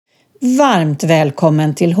Varmt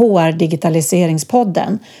välkommen till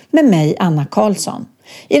HR-digitaliseringspodden med mig Anna Karlsson.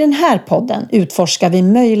 I den här podden utforskar vi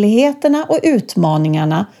möjligheterna och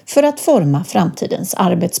utmaningarna för att forma framtidens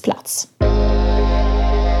arbetsplats.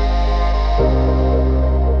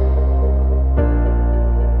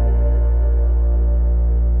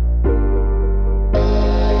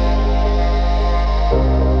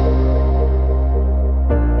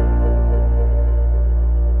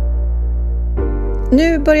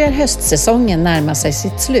 Nu börjar höstsäsongen närma sig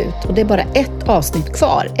sitt slut och det är bara ett avsnitt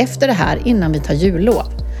kvar efter det här innan vi tar jullov.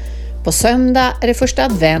 På söndag är det första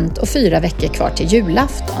advent och 4 veckor kvar till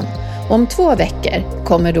julafton. Och om 2 veckor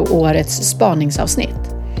kommer då årets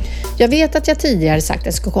spaningsavsnitt. Jag vet att jag tidigare sagt att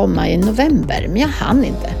det ska komma i november, men jag hann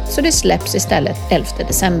inte. Så det släpps istället 11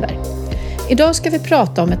 december. Idag ska vi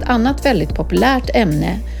prata om ett annat väldigt populärt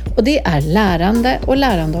ämne och det är lärande och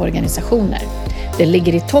lärandeorganisationer. Det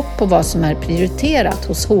ligger i topp på vad som är prioriterat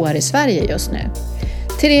hos HR i Sverige just nu.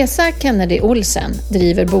 Teresa Kennedy Olsen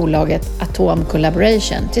driver bolaget Atom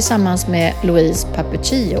Collaboration tillsammans med Louise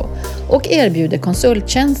Papuccio och erbjuder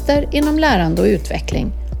konsulttjänster inom lärande och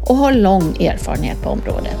utveckling och har lång erfarenhet på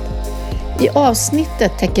området. I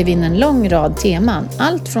avsnittet täcker vi in en lång rad teman,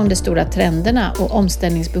 allt från de stora trenderna och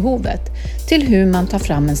omställningsbehovet till hur man tar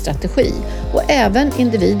fram en strategi och även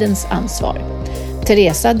individens ansvar.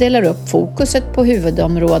 Teresa delar upp fokuset på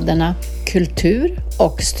huvudområdena kultur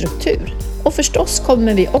och struktur. Och förstås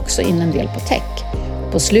kommer vi också in en del på tech.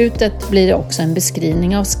 På slutet blir det också en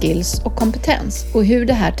beskrivning av skills och kompetens och hur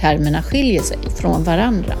de här termerna skiljer sig från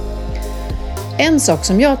varandra. En sak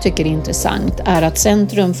som jag tycker är intressant är att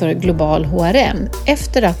Centrum för global HRM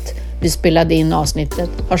efter att vi spelade in avsnittet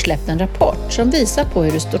har släppt en rapport som visar på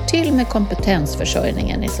hur det står till med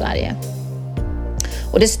kompetensförsörjningen i Sverige.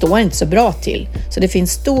 Och det står inte så bra till, så det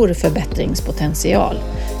finns stor förbättringspotential.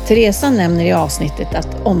 Teresa nämner i avsnittet att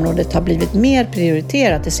området har blivit mer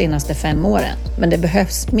prioriterat de senaste 5 åren, men det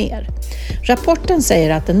behövs mer. Rapporten säger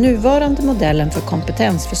att den nuvarande modellen för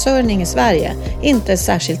kompetensförsörjning i Sverige inte är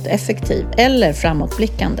särskilt effektiv eller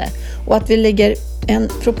framåtblickande och att vi lägger en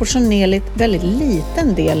proportionerligt väldigt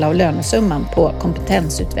liten del av lönesumman på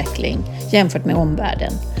kompetensutveckling jämfört med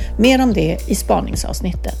omvärlden. Mer om det i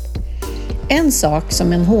spaningsavsnittet. En sak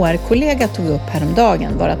som en HR-kollega tog upp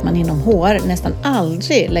häromdagen var att man inom HR nästan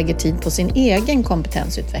aldrig lägger tid på sin egen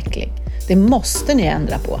kompetensutveckling. Det måste ni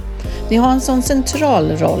ändra på. Ni har en sån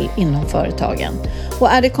central roll inom företagen.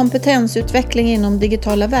 Och är det kompetensutveckling inom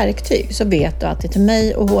digitala verktyg så vet du att det är till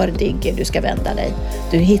mig och HR-digger du ska vända dig.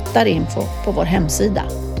 Du hittar info på vår hemsida.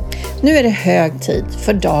 Nu är det hög tid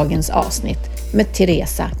för dagens avsnitt med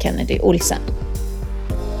Teresa Kennedy Olsen.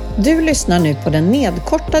 Du lyssnar nu på den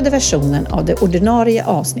nedkortade versionen av det ordinarie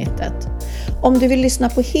avsnittet. Om du vill lyssna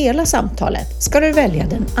på hela samtalet ska du välja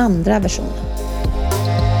den andra versionen.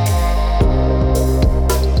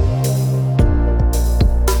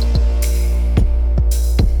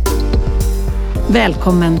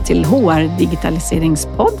 Välkommen till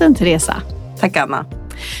HR-digitaliseringspodden, Teresa. Tack Anna.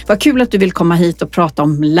 Vad kul att du vill komma hit och prata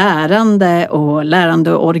om lärande och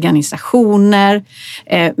lärandeorganisationer.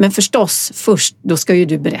 Men förstås, först då ska ju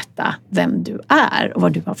du berätta vem du är och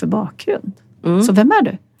vad du har för bakgrund. Så vem är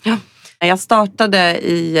du? Ja. Jag startade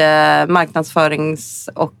i marknadsförings-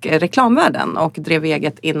 och reklamvärlden och drev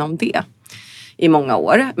eget inom det i många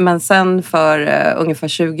år. Men sen för ungefär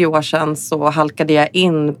 20 år sedan så halkade jag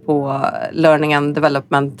in på learning and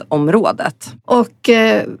development-området. Och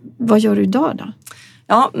vad gör du idag då?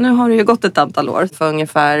 Ja, nu har det ju gått ett antal år. För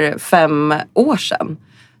ungefär 5 år sedan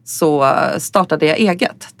så startade jag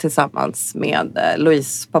eget tillsammans med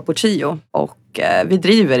Louise Papuccio. Och vi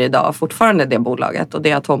driver idag fortfarande det bolaget och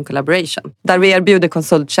det är Atom Collaboration. Där vi erbjuder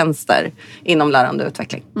konsulttjänster inom lärande och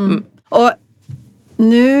utveckling. Och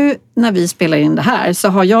nu när vi spelar in det här så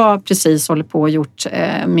har jag precis hållit på och gjort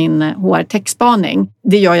min HR-tech-spaning.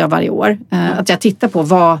 Det gör jag varje år. Att jag tittar på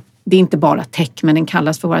vad... Det är inte bara tech, men den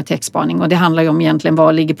kallas för våra tech-spaning. Och det handlar ju om egentligen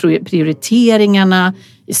vad ligger prioriteringarna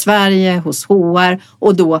i Sverige hos HR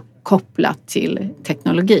och då kopplat till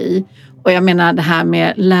teknologi. Och jag menar det här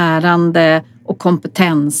med lärande och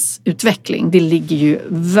kompetensutveckling, det ligger ju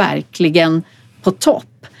verkligen på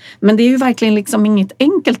topp. Men det är ju verkligen liksom inget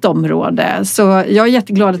enkelt område. Så jag är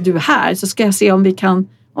jätteglad att du är här, så ska jag se om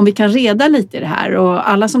vi kan reda lite i det här. Och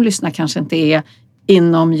alla som lyssnar kanske inte är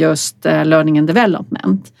inom just learning and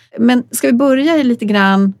development. Men ska vi börja lite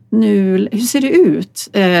grann nu, hur ser det ut?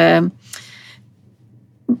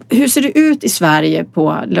 Hur ser det ut i Sverige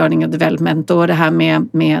på learning and development och det här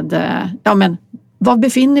med var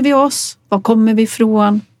befinner vi oss? Var kommer vi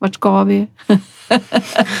ifrån? Vart ska vi?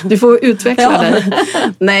 Du får utveckla dig.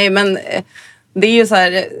 Nej, men det är ju så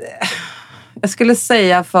här... Jag skulle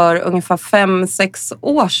säga för ungefär 5-6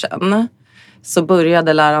 år sedan så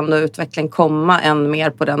började lärande och utveckling komma än mer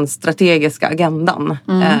på den strategiska agendan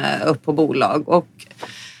upp på bolag. Och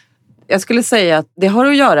jag skulle säga att det har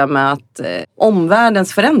att göra med att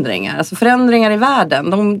omvärldens förändringar, alltså förändringar i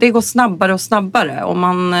världen, det går snabbare och snabbare. Och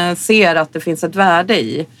man ser att det finns ett värde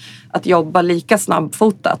i att jobba lika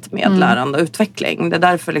snabbfotat med lärande och utveckling. Det är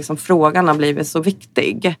därför liksom frågan har blivit så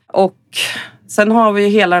viktig. Och sen har vi ju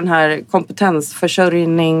hela den här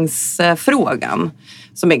kompetensförsörjningsfrågan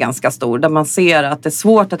som är ganska stor. Där man ser att det är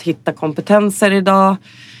svårt att hitta kompetenser idag.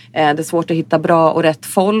 Det är svårt att hitta bra och rätt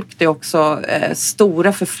folk. Det är också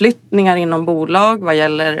stora förflyttningar inom bolag vad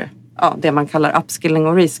gäller det man kallar upskilling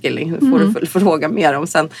och reskilling. Det får du fråga mer om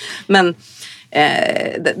sen. Men,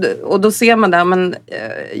 och då ser man där,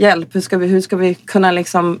 hjälp, hur ska vi kunna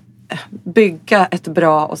liksom bygga ett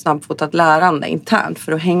bra och snabbfotat lärande internt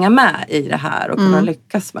för att hänga med i det här och kunna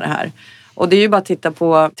lyckas med det här. Och det är ju bara att titta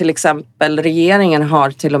på till exempel regeringen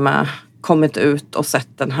har till och med kommit ut och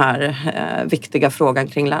sett den här viktiga frågan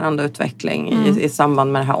kring lärande och utveckling i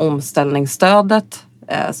samband med det här omställningsstödet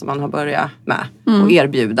som man har börjat med och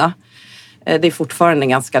erbjuda. Det är fortfarande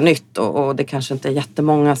ganska nytt och det kanske inte är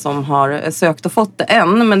jättemånga som har sökt och fått det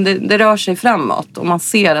än, men det rör sig framåt och man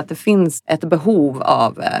ser att det finns ett behov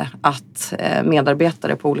av att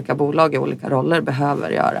medarbetare på olika bolag i olika roller behöver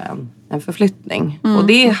göra en förflyttning. Och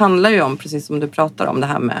det handlar ju om, precis som du pratar om, det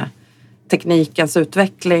här med teknikens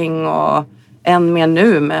utveckling och än mer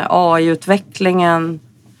nu med AI-utvecklingen.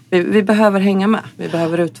 Vi behöver hänga med. Vi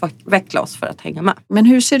behöver utveckla oss för att hänga med. Men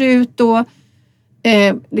hur ser det ut då,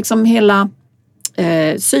 liksom hela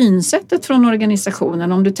synsättet från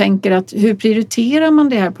organisationen? Om du tänker att hur prioriterar man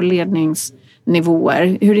det här på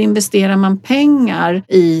ledningsnivåer? Hur investerar man pengar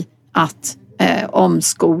i att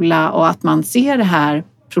omskola och att man ser det här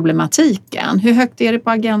problematiken? Hur högt är det på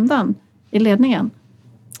agendan i ledningen?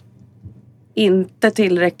 Inte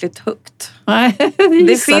tillräckligt högt. Nej,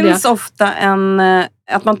 det finns ofta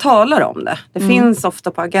att man talar om det. Det finns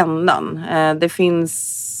ofta på agendan. Det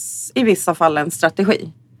finns i vissa fall en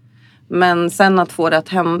strategi. Men sen att få det att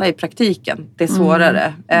hända i praktiken, det är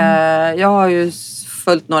svårare. Jag har ju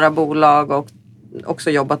följt några bolag och också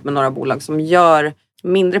jobbat med några bolag som gör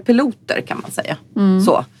mindre piloter, kan man säga.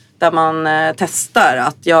 Så, där man testar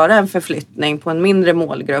att göra en förflyttning på en mindre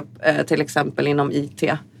målgrupp, till exempel inom IT.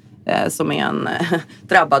 Som är en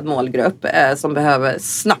drabbad målgrupp som behöver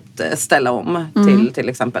snabbt ställa om till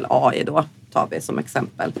exempel AI då, tar vi som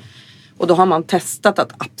exempel. Och då har man testat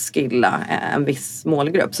att upskilla en viss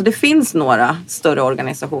målgrupp. Så det finns några större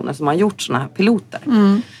organisationer som har gjort såna här piloter.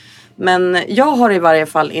 Men jag har i varje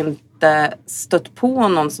fall inte stött på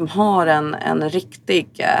någon som har en riktig,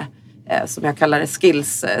 som jag kallar det,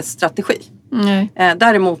 skills-strategi.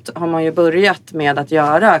 Däremot har man ju börjat med att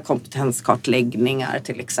göra kompetenskartläggningar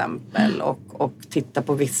till exempel och titta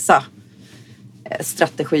på vissa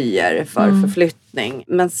strategier för förflyttning.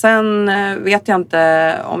 Men sen vet jag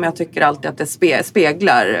inte om jag tycker alltid att det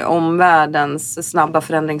speglar omvärldens snabba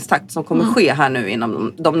förändringstakt som kommer ske här nu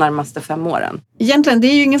inom de närmaste 5 åren. Egentligen, det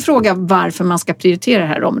är ju ingen fråga varför man ska prioritera det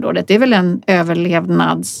här området. Det är väl en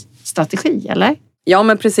överlevnadsstrategi, eller? Ja,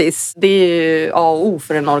 men precis. Det är ju A och O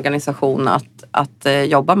för en organisation att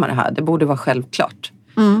jobba med det här. Det borde vara självklart.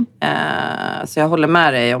 Så jag håller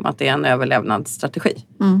med dig om att det är en överlevnadsstrategi.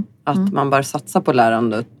 Att man bör satsa på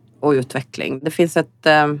lärande och utveckling. Det finns ett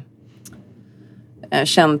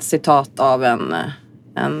känt citat av en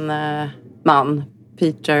man,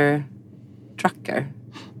 Peter Drucker,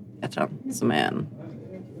 heter han, som är en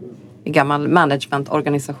gammal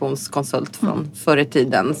managementorganisationskonsult från förr i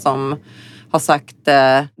tiden, som har sagt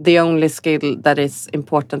the only skill that is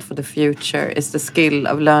important for the future is the skill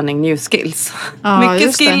of learning new skills.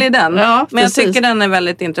 Mycket skill i den. Ja, men jag tycker den är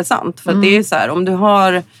väldigt intressant. För det är så här, om du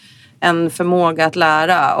har en förmåga att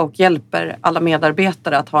lära och hjälper alla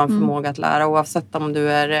medarbetare att ha en förmåga att lära, oavsett om du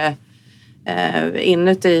är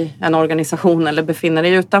inuti en organisation eller befinner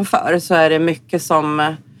dig utanför, så är det mycket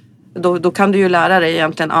som då kan du ju lära dig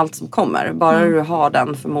egentligen allt som kommer. Bara du har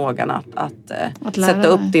den förmågan att sätta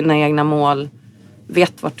upp dina egna mål,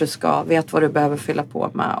 vet vart du ska, vet vad du behöver fylla på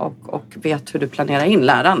med och vet hur du planerar in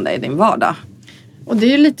lärande i din vardag. Och det är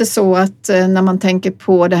ju lite så att när man tänker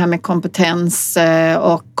på det här med kompetens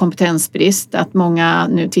och kompetensbrist, att många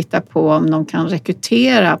nu tittar på om de kan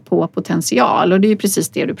rekrytera på potential. Och det är ju precis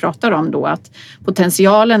det du pratar om då, att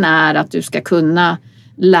potentialen är att du ska kunna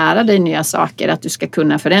lära dig nya saker, att du ska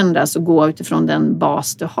kunna förändras och gå utifrån den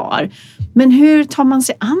bas du har. Men hur tar man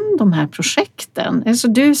sig an de här projekten? Alltså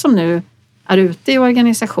du som nu är ute i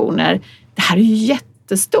organisationer, det här är ju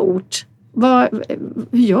jättestort.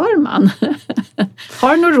 Hur gör man?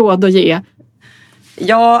 Har du något råd att ge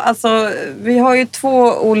Ja, alltså vi har ju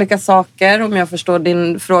 2 olika saker om jag förstår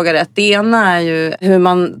din fråga rätt. Det ena är ju hur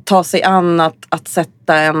man tar sig an att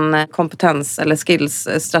sätta en kompetens- eller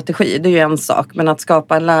skills-strategi. Det är ju en sak, men att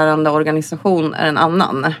skapa en lärande organisation är en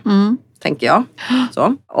annan. Tänker jag.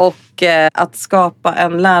 Så. Och att skapa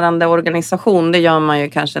en lärande organisation, det gör man ju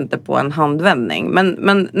kanske inte på en handvändning.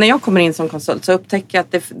 Men när jag kommer in som konsult så upptäcker jag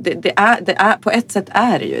att det är på ett sätt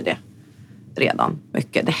är det ju det redan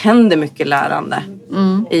mycket. Det händer mycket lärande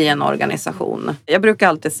i en organisation. Jag brukar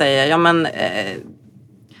alltid säga,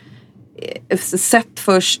 sätt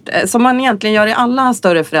först, som man egentligen gör i alla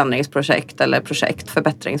större förändringsprojekt eller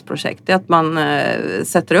förbättringsprojekt, är att man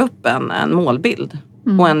sätter upp en målbild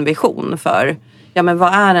och en vision för,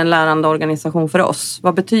 vad är en lärande organisation för oss?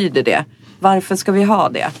 Vad betyder det? Varför ska vi ha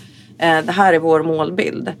det? Det här är vår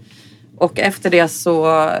målbild. Och efter det så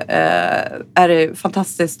är det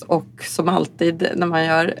fantastiskt, och som alltid när man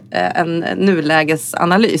gör en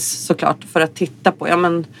nulägesanalys såklart, för att titta på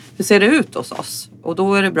hur ser det ut hos oss? Och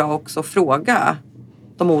då är det bra också att fråga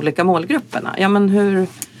de olika målgrupperna.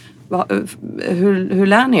 Hur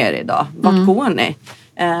lär ni er idag? Vart går ni?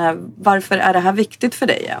 Varför är det här viktigt för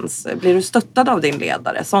dig ens? Blir du stöttad av din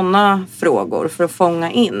ledare? Sådana frågor för att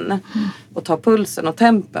fånga in och ta pulsen och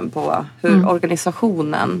tempen på hur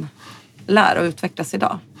organisationen lär och utvecklas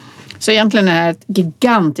idag. Så egentligen är det ett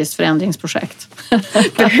gigantiskt förändringsprojekt.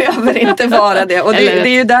 Behöver inte vara det. Och det är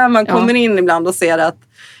ju där man kommer in ibland och ser att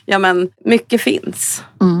mycket finns.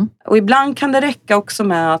 Och ibland kan det räcka också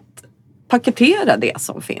med att paketera det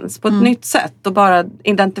som finns på ett nytt sätt och bara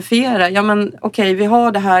identifiera, okej, vi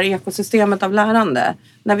har det här ekosystemet av lärande.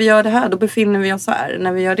 När vi gör det här, då befinner vi oss här.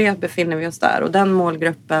 När vi gör det, befinner vi oss där. Och den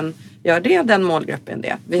målgruppen gör det, den målgruppen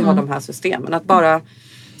det. Vi har de här systemen. Att bara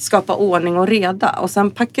skapa ordning och reda och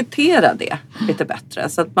sen paketera det lite bättre.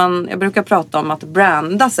 Så att jag brukar prata om att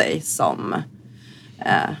branda sig som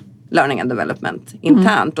learning and development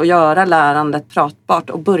internt och göra lärandet pratbart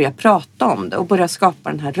och börja prata om det och börja skapa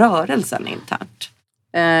den här rörelsen internt.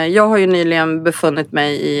 Jag har ju nyligen befunnit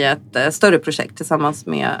mig i ett större projekt tillsammans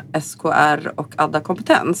med SKR och Adda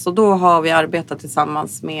Kompetens, och då har vi arbetat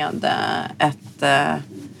tillsammans med ett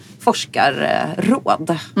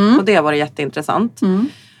forskarråd och det har varit jätteintressant.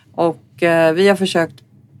 Och vi har försökt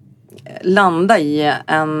landa i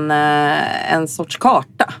en sorts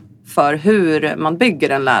karta för hur man bygger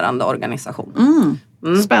en lärande organisation.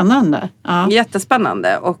 Spännande. Ja.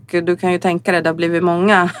 Jättespännande, och du kan ju tänka dig, det har blivit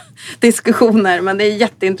många diskussioner, men det är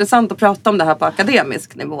jätteintressant att prata om det här på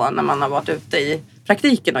akademisk nivå när man har varit ute i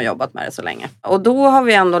praktiken och jobbat med det så länge. Och då har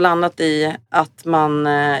vi ändå landat i att man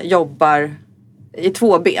jobbar i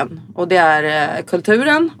 2 ben, och det är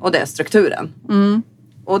kulturen och det är strukturen.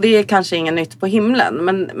 Och det är kanske inget nytt på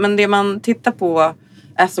himlen, men det man tittar på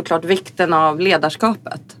är såklart vikten av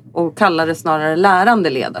ledarskapet och kallar det snarare lärande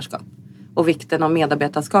ledarskap. Och vikten av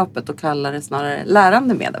medarbetarskapet och kallar det snarare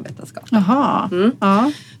lärande medarbetarskap. Jaha.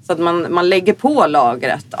 Ja. Så att man lägger på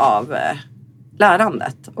lagret av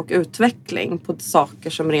lärandet och utveckling på saker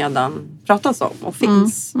som redan pratas om och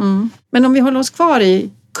finns. Men om vi håller oss kvar i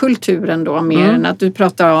kulturen då, mer än att du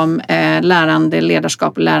pratar om lärande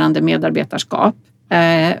ledarskap och lärande medarbetarskap.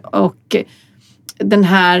 Och den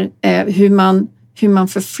här hur man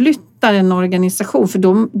förflyttar en organisation, för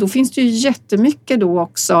då finns det ju jättemycket då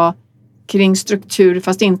också kring struktur,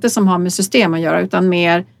 fast inte som har med system att göra, utan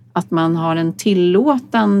mer att man har en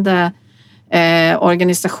tillåtande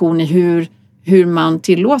organisation i hur man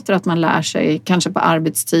tillåter att man lär sig, kanske på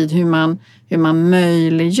arbetstid, hur man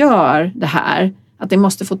möjliggör det här, att det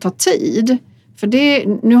måste få ta tid. För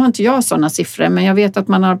nu har inte jag sådana siffror, men jag vet att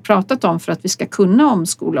man har pratat om, för att vi ska kunna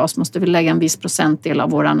omskola oss måste vi lägga en viss procentdel av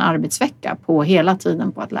våran arbetsvecka på hela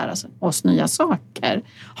tiden på att lära oss nya saker.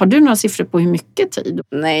 Har du några siffror på hur mycket tid?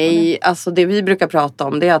 Nej, alltså det vi brukar prata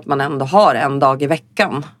om, det är att man ändå har en dag i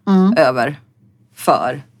veckan över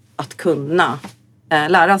för att kunna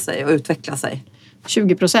lära sig och utveckla sig.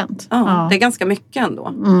 20%. Ja, det är ganska mycket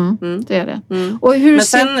ändå. Det är det. Och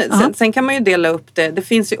sen kan man ju dela upp det. Det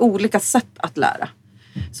finns ju olika sätt att lära.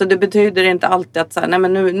 Så det betyder inte alltid att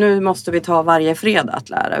nu måste vi ta varje fredag att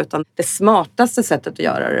lära. Utan det smartaste sättet att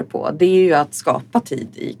göra det på, det är ju att skapa tid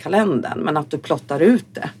i kalendern. Men att du plottar ut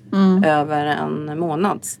det över en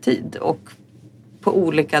månads tid. Och på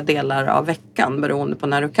olika delar av veckan, beroende på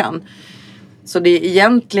när du kan. Så det är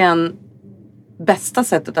egentligen bästa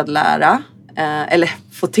sättet att lära, eller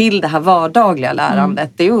få till det här vardagliga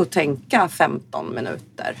lärandet, det är att tänka 15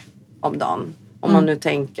 minuter om dagen Om man nu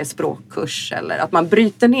tänker språkkurs eller att man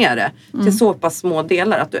bryter ner det till så pass små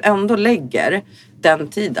delar att du ändå lägger den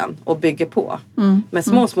tiden och bygger på med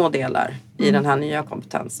små delar i den här nya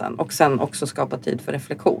kompetensen. Och sen också skapa tid för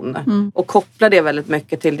reflektion. Och koppla det väldigt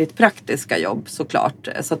mycket till ditt praktiska jobb såklart.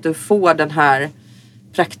 Så att du får den här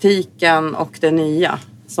praktiken och det nya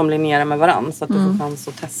som linjerar med varandra. Så att du får chans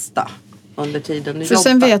att testa under tiden du jobbar. För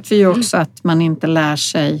sen vet vi ju också att man inte lär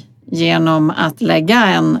sig genom att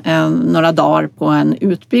lägga några dagar på en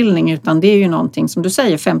utbildning, utan det är ju någonting som du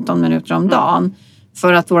säger 15 minuter om dagen.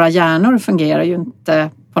 För att våra hjärnor fungerar ju inte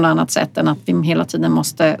på något annat sätt än att vi hela tiden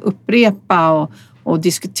måste upprepa och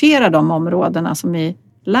diskutera de områdena som vi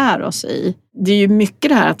lär oss i. Det är ju mycket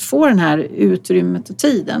det här att få den här utrymmet och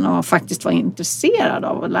tiden och faktiskt vara intresserad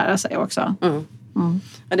av att lära sig också.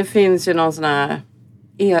 Ja, det finns ju någon sån här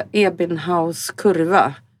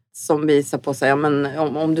Ebbinghaus-kurva som visar på sig, ja, men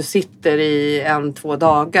om du sitter i 1-2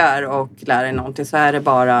 dagar och lär dig någonting så är det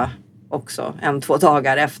bara också 1-2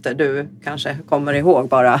 dagar efter du kanske kommer ihåg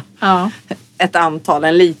bara ett antal,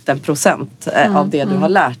 en liten procent av det du har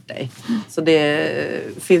lärt dig. Så det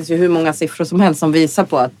finns ju hur många siffror som helst som visar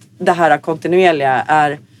på att det här kontinuerliga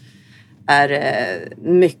är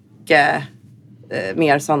mycket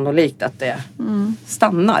mer sannolikt att det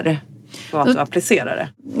stannar. Och att applicera det.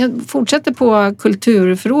 Jag fortsätter på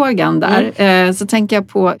kulturfrågan där. Så tänker jag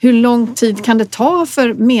på hur lång tid kan det ta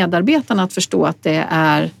för medarbetarna att förstå att det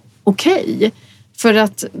är okej? För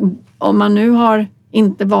att om man nu har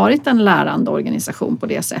inte varit en lärande organisation på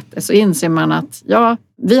det sättet så inser man att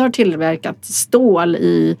vi har tillverkat stål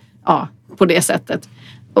på det sättet.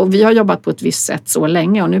 Och vi har jobbat på ett visst sätt så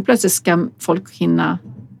länge och nu plötsligt ska folk hinna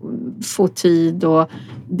få tid och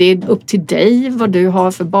det är upp till dig vad du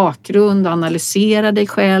har för bakgrund och analysera dig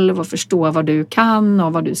själv och förstå vad du kan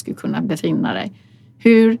och vad du skulle kunna befinna dig.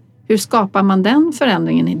 Hur skapar man den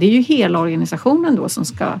förändringen? Det är ju hela organisationen då som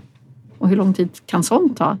ska, och hur lång tid kan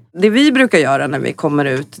sånt ta? Det vi brukar göra när vi kommer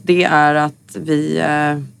ut, det är att vi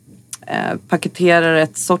paketerar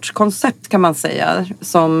ett sorts koncept kan man säga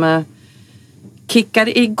som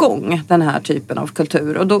kickar igång den här typen av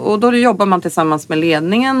kultur. Och då jobbar man tillsammans med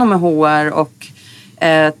ledningen och med HR och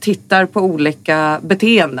tittar på olika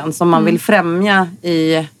beteenden som man vill främja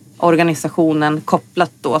i organisationen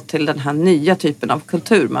kopplat då till den här nya typen av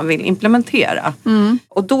kultur man vill implementera.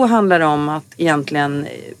 Och då handlar det om att egentligen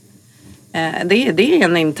det är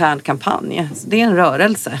en intern kampanj. Det är en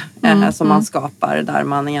rörelse som man skapar där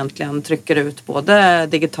man egentligen trycker ut både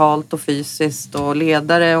digitalt och fysiskt och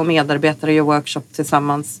ledare och medarbetare gör workshop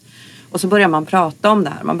tillsammans. Och så börjar man prata om det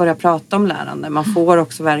här. Man börjar prata om lärande. Man får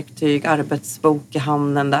också verktyg, arbetsbok i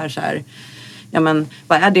handen där så här. Ja men,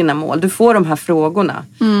 vad är dina mål? Du får de här frågorna.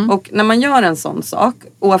 Och när man gör en sån sak,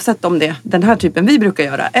 oavsett om det är den här typen vi brukar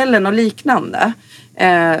göra eller något liknande,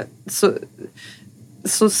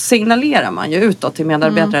 så signalerar man ju utåt till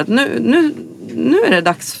medarbetare att nu är det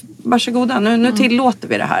dags, varsågoda, nu tillåter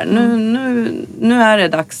vi det här. Nu är det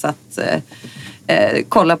dags att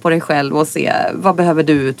kolla på dig själv och se vad behöver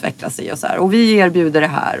du utvecklas i och så här. Och vi erbjuder det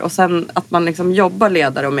här. Och sen att man liksom jobbar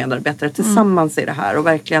ledare och medarbetare tillsammans i det här och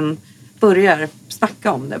verkligen börjar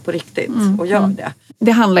snacka om det på riktigt och gör det.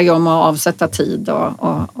 Det handlar ju om att avsätta tid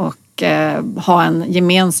och ha en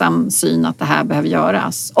gemensam syn att det här behöver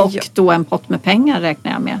göras. Och då en pott med pengar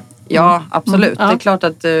räknar jag med. Ja, absolut. Det är klart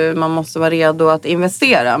att man måste vara redo att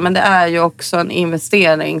investera. Men det är ju också en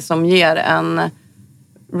investering som ger en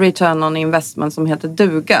return on investment som heter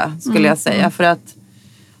duga, skulle jag säga. För att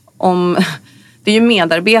det är ju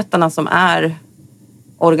medarbetarna som är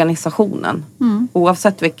organisationen.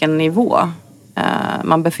 Oavsett vilken nivå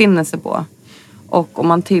man befinner sig på. Och om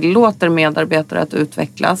man tillåter medarbetare att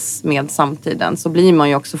utvecklas med samtiden så blir man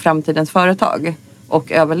ju också framtidens företag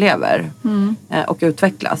och överlever och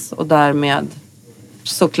utvecklas. Och därmed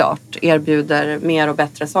såklart erbjuder mer och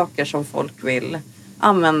bättre saker som folk vill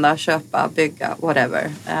använda, köpa, bygga,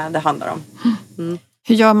 whatever det handlar om.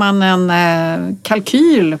 Hur gör man en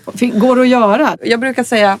kalkyl? Går det att göra? Jag brukar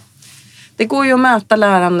säga det går ju att mäta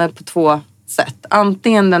lärande på 2 sätt.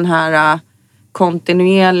 Antingen den här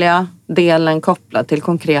kontinuerliga delen kopplad till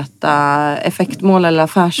konkreta effektmål eller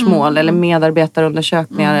affärsmål eller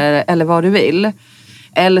medarbetarundersökningar eller vad du vill.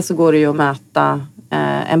 Eller så går det ju att mäta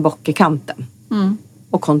en bock i kanten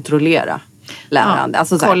och kontrollera lärande.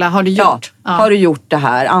 Alltså så här, kolla, har du gjort? Har du gjort det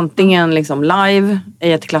här? Antingen liksom live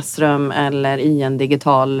i ett klassrum eller i en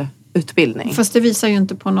digital utbildning. Fast det visar ju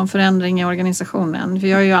inte på någon förändring i organisationen.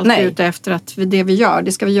 Vi är ju alltid ute efter att det vi gör,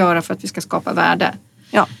 det ska vi göra för att vi ska skapa värde.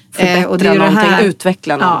 Ja, förbättra någonting,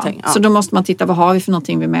 utveckla någonting. Ja. Så då måste man titta, vad har vi för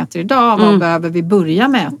någonting vi mäter idag? Vad behöver vi börja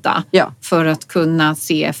mäta för att kunna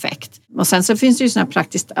se effekt? Och sen så finns det ju sådana här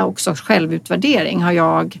praktiskt också självutvärdering.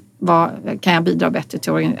 Kan jag bidra bättre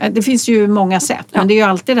till organisationen? Det finns ju många sätt. Men det är ju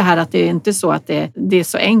alltid det här att det är inte så att det är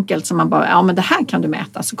så enkelt som man bara, men det här kan du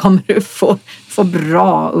mäta, så kommer du få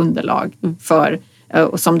bra underlag för,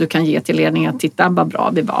 och som du kan ge till ledningen att titta vad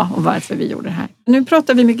bra vi var och varför vi gjorde det här. Nu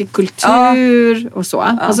pratar vi mycket kultur och så.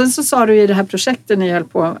 Ja. Och sen så sa du i det här projektet ni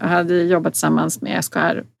hade jobbat tillsammans med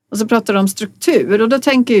SKR. Och så pratar du om struktur, och då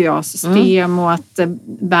tänker jag system och att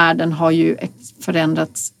världen har ju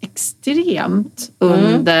förändrats extremt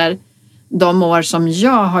under de år som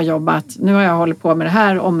jag har jobbat. Nu har jag hållit på med det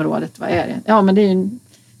här området, vad är det? Ja, men det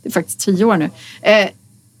är faktiskt 10 år nu.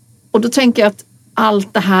 Och då tänker jag att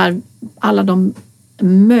allt det här, alla de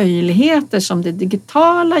möjligheter som det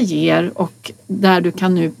digitala ger, och där du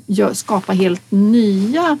kan nu skapa helt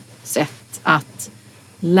nya sätt att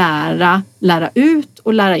lära ut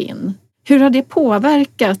och lära in. Hur har det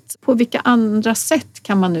påverkat? På vilka andra sätt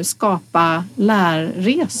kan man nu skapa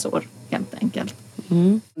lärresor helt enkelt?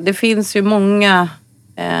 Det finns ju många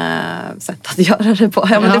sätt att göra det på.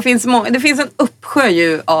 Men det finns en uppsjö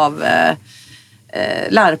ju av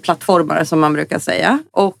lärplattformar som man brukar säga.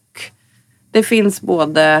 Och det finns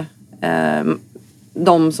både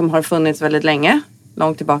de som har funnits väldigt länge,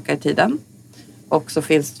 långt tillbaka i tiden. Och så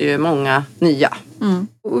finns det ju många nya.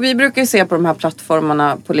 Och vi brukar ju se på de här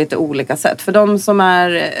plattformarna på lite olika sätt. För de som är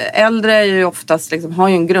äldre är ju oftast har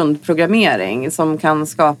ju en grundprogrammering som kan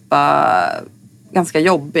skapa ganska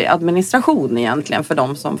jobbig administration egentligen för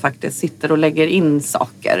de som faktiskt sitter och lägger in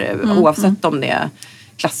saker. Oavsett om det är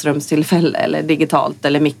klassrumstillfälle eller digitalt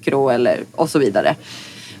eller mikro eller och så vidare.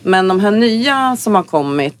 Men de här nya som har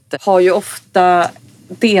kommit har ju ofta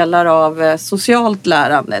delar av socialt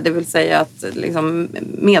lärande. Det vill säga att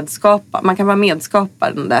man kan vara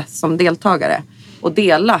medskapande som deltagare och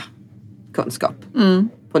dela kunskap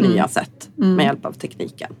på nya sätt med hjälp av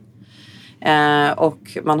tekniken.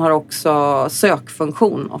 Och man har också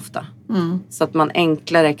sökfunktion ofta. Så att man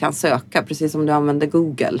enklare kan söka, precis som du använder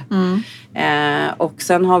Google. Och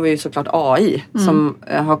sen har vi ju såklart AI som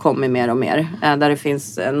har kommit mer och mer. Där det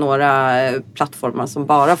finns några plattformar som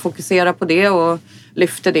bara fokuserar på det och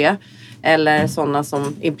lyfter det. Eller sådana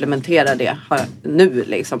som implementerar det nu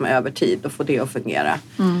över tid och får det att fungera.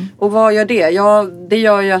 Och vad gör det? Ja, det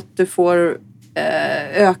gör ju att du får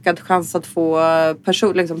ökad chans att få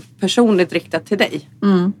personligt riktat till dig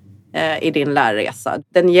i din lärresa.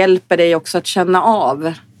 Den hjälper dig också att känna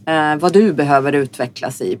av vad du behöver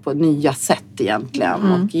utvecklas i på nya sätt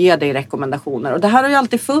egentligen och ge dig rekommendationer. Och det här har ju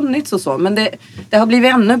alltid funnits och så, men det har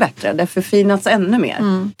blivit ännu bättre. Det har förfinats ännu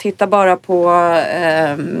mer. Titta bara på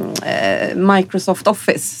Microsoft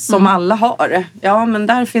Office som alla har. Ja, men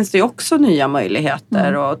där finns det ju också nya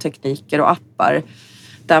möjligheter och tekniker och appar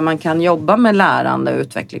där man kan jobba med lärande och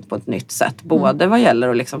utveckling på ett nytt sätt. Både vad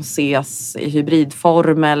gäller att ses i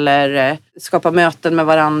hybridform eller skapa möten med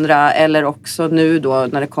varandra. Eller också nu då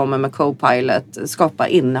när det kommer med Copilot skapa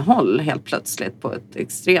innehåll helt plötsligt på ett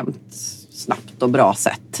extremt snabbt och bra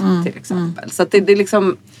sätt till exempel. Så att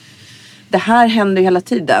det här händer hela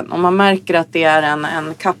tiden och man märker att det är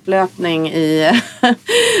en kapplöpning i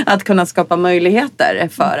att kunna skapa möjligheter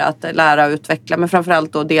för att lära och utveckla, men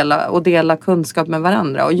framförallt då dela kunskap med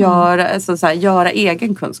varandra och göra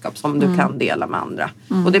egen kunskap som du kan dela med andra.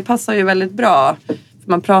 Och det passar ju väldigt bra. För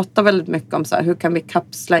man pratar väldigt mycket om hur kan vi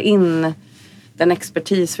kapsla in den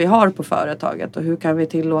expertis vi har på företaget och hur kan vi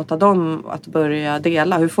tillåta dem att börja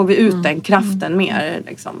dela? Hur får vi ut den kraften mer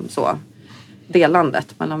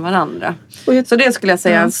delandet mellan varandra. Så det skulle jag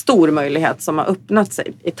säga är en stor möjlighet som har öppnat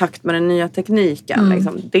sig i takt med den nya tekniken.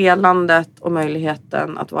 Delandet och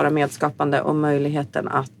möjligheten att vara medskapande och möjligheten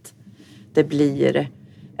att det blir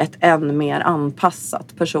ett än mer anpassat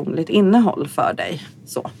personligt innehåll för dig.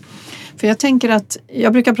 Så. För jag tänker att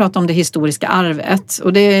jag brukar prata om det historiska arvet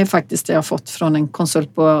och det är faktiskt det jag har fått från en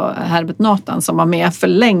konsult på Herbert Nathan som var med för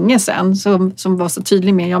länge sedan som var så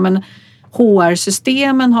tydlig med men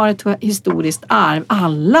HR-systemen har ett historiskt arv.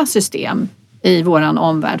 Alla system i våran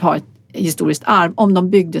omvärld har ett historiskt arv om de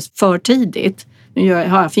byggdes för tidigt. Nu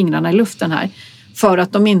har jag fingrarna i luften här. För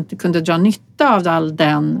att de inte kunde dra nytta av all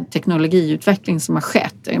den teknologiutveckling som har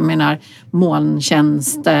skett. Jag menar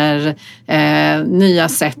molntjänster, nya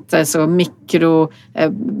sätt, alltså mikroappar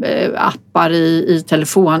i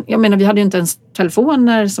telefon. Jag menar vi hade ju inte ens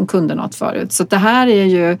telefoner som kunde något förut. Så det här är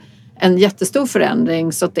ju en jättestor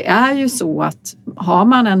förändring, så det är ju så att har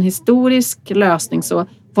man en historisk lösning så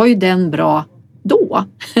var ju den bra då.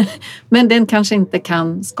 Men den kanske inte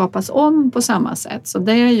kan skapas om på samma sätt. Så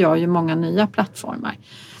det gör ju många nya plattformar.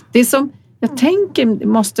 Det som jag tänker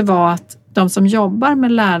måste vara att de som jobbar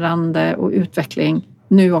med lärande och utveckling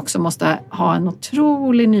nu också måste ha en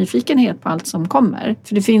otrolig nyfikenhet på allt som kommer.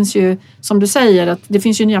 För det finns ju, som du säger, att det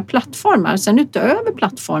finns ju nya plattformar. Sen utöver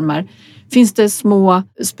plattformar finns det små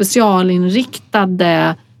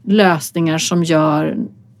specialinriktade lösningar som gör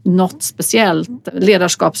något speciellt.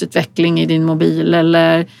 Ledarskapsutveckling i din mobil,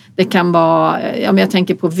 eller det kan vara, jag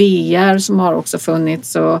tänker på VR som har också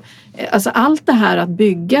funnits. Och, alltså allt det här att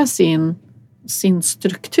bygga sin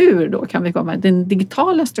struktur då kan vi komma, den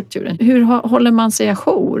digitala strukturen. Hur håller man sig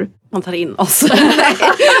ajour? Man tar in oss.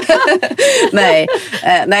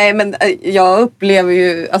 Nej, men jag upplever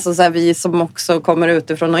ju, alltså så här, vi som också kommer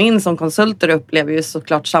utifrån och in som konsulter upplever ju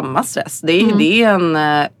såklart samma stress. Det är en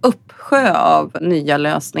uppsjö av nya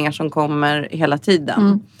lösningar som kommer hela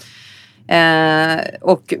tiden.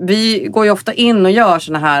 Och vi går ju ofta in och gör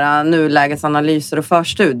såna här nulägesanalyser och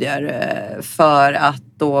förstudier för att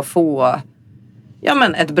då få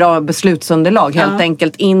ett bra beslutsunderlag helt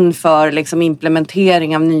enkelt inför liksom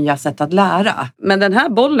implementering av nya sätt att lära. Men den här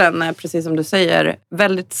bollen är, precis som du säger,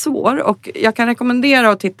 väldigt svår, och jag kan rekommendera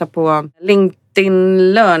att titta på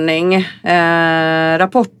LinkedIn Learning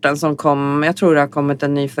rapporten som kom, jag tror det har kommit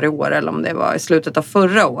en ny för i år eller om det var i slutet av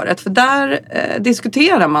förra året. För där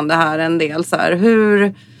diskuterar man det här en del så här,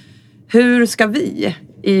 hur ska vi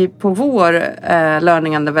på vår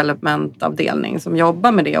learning and development avdelning som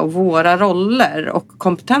jobbar med det och våra roller och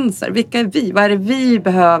kompetenser. Vilka är vi? Vad är det vi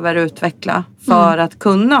behöver utveckla för att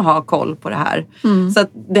kunna ha koll på det här? Så att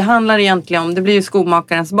det handlar egentligen om, det blir ju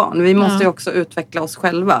skomakarens barn. Vi måste ju också utveckla oss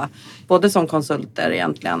själva. Både som konsulter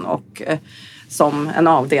egentligen och som en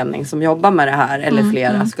avdelning som jobbar med det här. Eller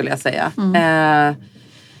flera skulle jag säga.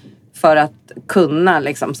 För att kunna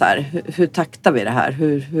liksom så här, hur taktar vi det här?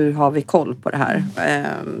 Hur har vi koll på det här?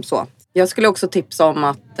 Så. Jag skulle också tipsa om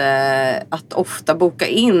att ofta boka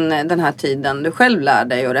in den här tiden du själv lär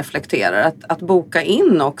dig och reflekterar. Att boka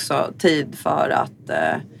in också tid för att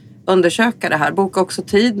undersöka det här. Boka också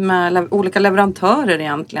tid med olika leverantörer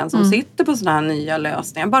egentligen som sitter på sådana här nya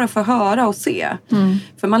lösningar. Bara för att höra och se.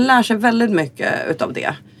 För man lär sig väldigt mycket utav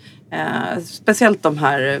det. Speciellt de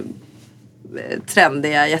här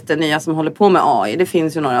trendiga, jättenya som håller på med AI. Det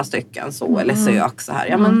finns ju några stycken så, eller sök så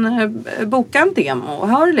här. Men boka en demo och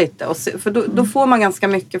hör lite. Och se, för då får man ganska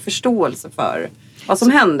mycket förståelse för vad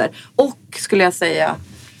som händer. Och skulle jag säga,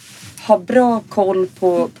 ha bra koll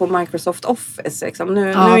på Microsoft Office. Liksom.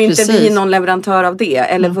 Nu är inte vi någon leverantör av det.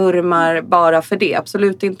 Eller vurmar bara för det.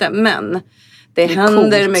 Absolut inte. Men det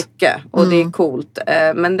händer coolt. Mycket. Och det är coolt.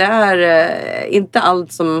 Men det är inte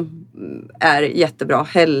allt som är jättebra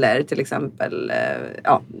heller, till exempel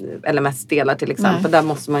LMS-delar till exempel. Nej. Där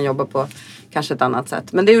måste man jobba på kanske ett annat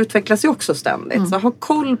sätt. Men det utvecklas ju också ständigt. Så ha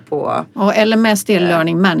koll på... Och LMS, det är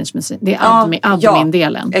learning management. Det är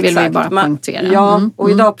admin-delen. Vill vi bara poängtera. Ja,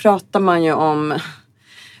 och idag pratar man ju om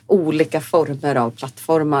olika former av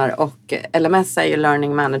plattformar. Och LMS är ju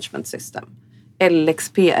learning management system.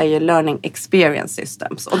 LXP är ju Learning Experience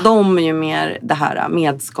Systems. Och de är ju mer det här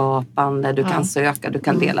medskapande. Du kan söka, du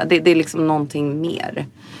kan dela. Det är liksom någonting mer.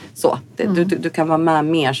 Så, du kan vara med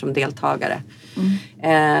mer som deltagare.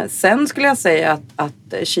 Sen skulle jag säga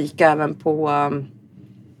att kika även på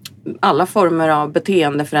alla former av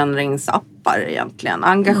beteendeförändringsappar egentligen.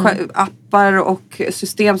 Appar och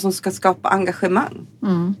system som ska skapa engagemang.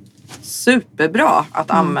 Superbra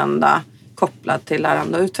att använda kopplat till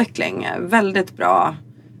lärande och utveckling. Väldigt bra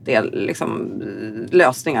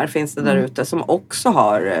lösningar finns det där ute som också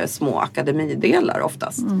har små akademidelar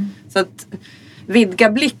oftast. Så att vidga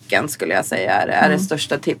blicken skulle jag säga är det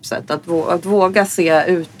största tipset. Att våga se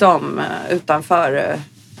utanför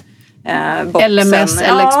boxen. LMS,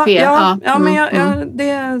 LXP.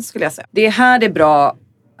 Det skulle jag säga. Det är här det är bra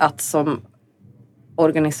att som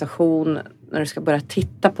organisation, när du ska börja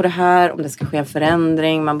titta på det här, om det ska ske en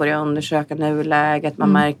förändring, man börjar undersöka nuläget,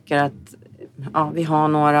 man märker att vi har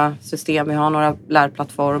några system, vi har några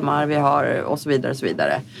lärplattformar, vi har och så vidare och så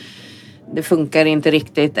vidare. Det funkar inte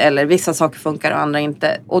riktigt, eller vissa saker funkar och andra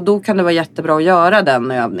inte. Och då kan det vara jättebra att göra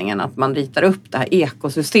den övningen, att man ritar upp det här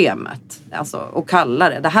ekosystemet. Alltså, och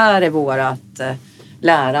kallar det här är vårat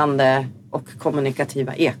lärande och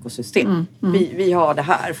kommunikativa ekosystem. Vi har det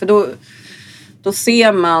här. För då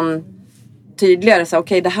ser man tydligare så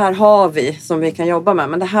okej, det här har vi som vi kan jobba med,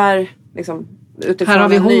 men det här liksom utifrån här har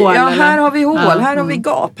vi hål. Här har vi hål, här har vi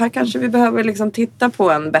gap. Här kanske vi behöver liksom titta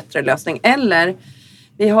på en bättre lösning, eller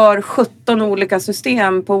Vi har 17 olika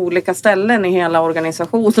system på olika ställen i hela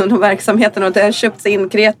organisationen och verksamheten. Och det har köpts in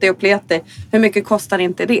kreti och pleti. Hur mycket kostar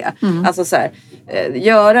inte det? Alltså så här,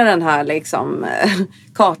 göra den här liksom,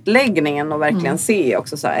 kartläggningen och verkligen se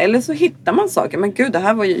också så här. Eller så hittar man saker. Men gud, det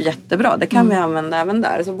här var ju jättebra. Det kan vi använda även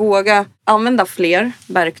där. Så våga använda fler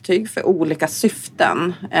verktyg för olika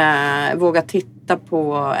syften. Våga titta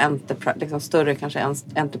på liksom större kanske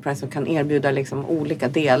enterprise som kan erbjuda liksom olika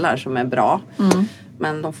delar som är bra.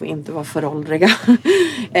 Men de får inte vara föråldriga.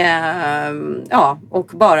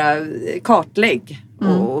 Och bara kartlägg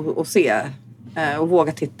och se. Och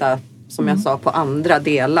våga titta, som jag sa, på andra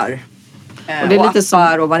delar. Och det är lite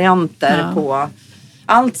appar och varianter på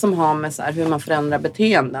allt som har med så här, hur man förändrar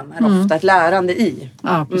beteenden. Är ofta ett lärande i.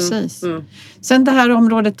 Ja, precis. Sen det här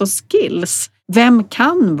området då, skills. Vem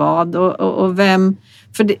kan vad och vem...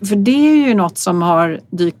 För det är ju något som har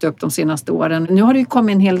dykt upp de senaste åren. Nu har det ju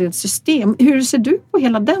kommit en hel del system. Hur ser du på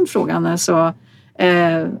hela den frågan? Alltså,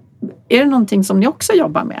 är det någonting som ni också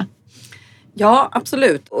jobbar med? Ja,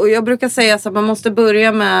 absolut. Och jag brukar säga så att man måste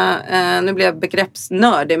börja med, nu blir jag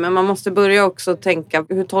begreppsnördig, men man måste börja också tänka,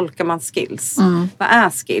 hur tolkar man skills? Vad är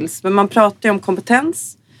skills? Men man pratar ju om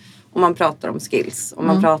kompetens och man pratar om skills. Och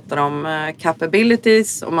man pratar om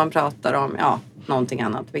capabilities och man pratar om, någonting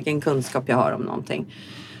annat. Vilken kunskap jag har om någonting.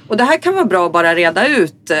 Och det här kan vara bra att bara reda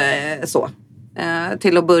ut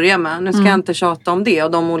till att börja med. Nu ska jag inte tjata om det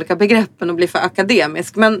och de olika begreppen och bli för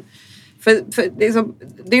akademisk. Men för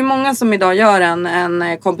det är många som idag gör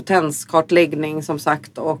en kompetenskartläggning som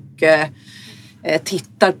sagt och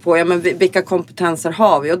tittar på vilka kompetenser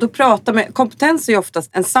har vi. Och då kompetens är ju oftast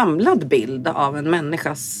en samlad bild av en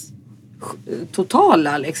människas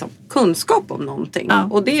totala liksom, kunskap om någonting.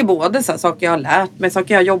 Och det är både så här, saker jag har lärt mig,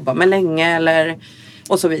 saker jag jobbar med länge eller,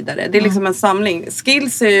 och så vidare. Det är liksom en samling.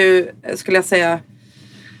 Skills är ju, skulle jag säga,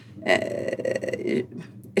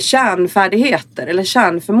 kärnfärdigheter eller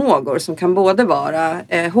kärnförmågor som kan både vara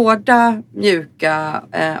hårda, mjuka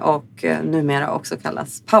och numera också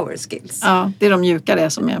kallas power skills. Ja, det är de mjuka det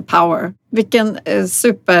som är power. Vilken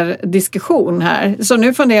superdiskussion här. Så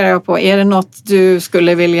nu funderar jag på, är det något du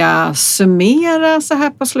skulle vilja summera så här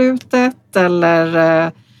på slutet eller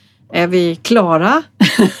är vi klara?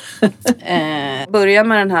 Börja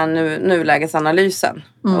med den här nulägesanalysen.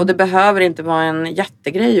 Och det behöver inte vara en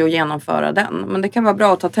jättegrej att genomföra den. Men det kan vara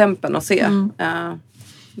bra att ta tempen och se.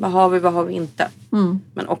 Vad har vi inte?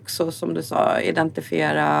 Men också som du sa,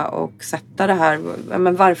 identifiera och sätta det här.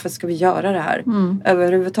 Men varför ska vi göra det här?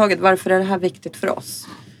 Överhuvudtaget, varför är det här viktigt för oss?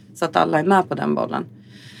 Så att alla är med på den bollen.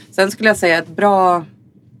 Sen skulle jag säga ett bra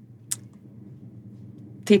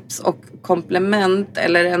tips och komplement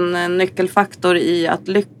eller en nyckelfaktor i att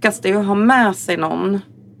lyckas, det är att ha med sig någon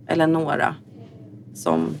eller några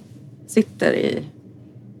som sitter i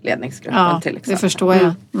ledningsgruppen till exempel. Det förstår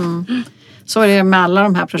jag. Så är det med alla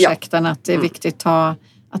de här projekten att det är viktigt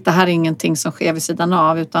att det här är ingenting som sker vid sidan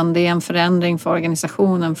av utan det är en förändring för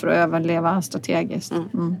organisationen för att överleva strategiskt.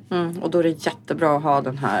 Och då är det jättebra att ha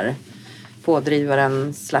den här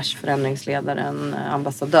pådrivaren / förändringsledaren,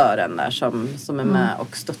 ambassadören där som är med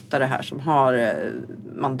och stöttar det här, som har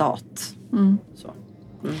mandat. Så.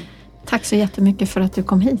 Tack så jättemycket för att du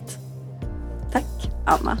kom hit. Tack,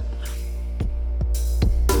 Anna.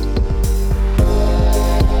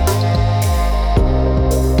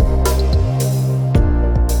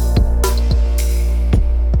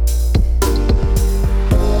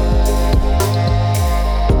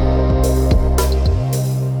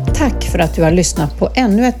 Tack för att du har lyssnat på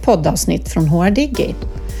ännu ett poddavsnitt från HR Digi.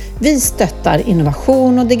 Vi stöttar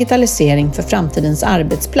innovation och digitalisering för framtidens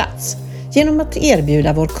arbetsplats genom att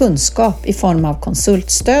erbjuda vår kunskap i form av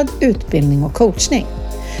konsultstöd, utbildning och coachning.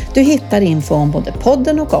 Du hittar info om både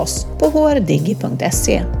podden och oss på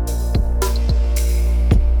hrdigi.se.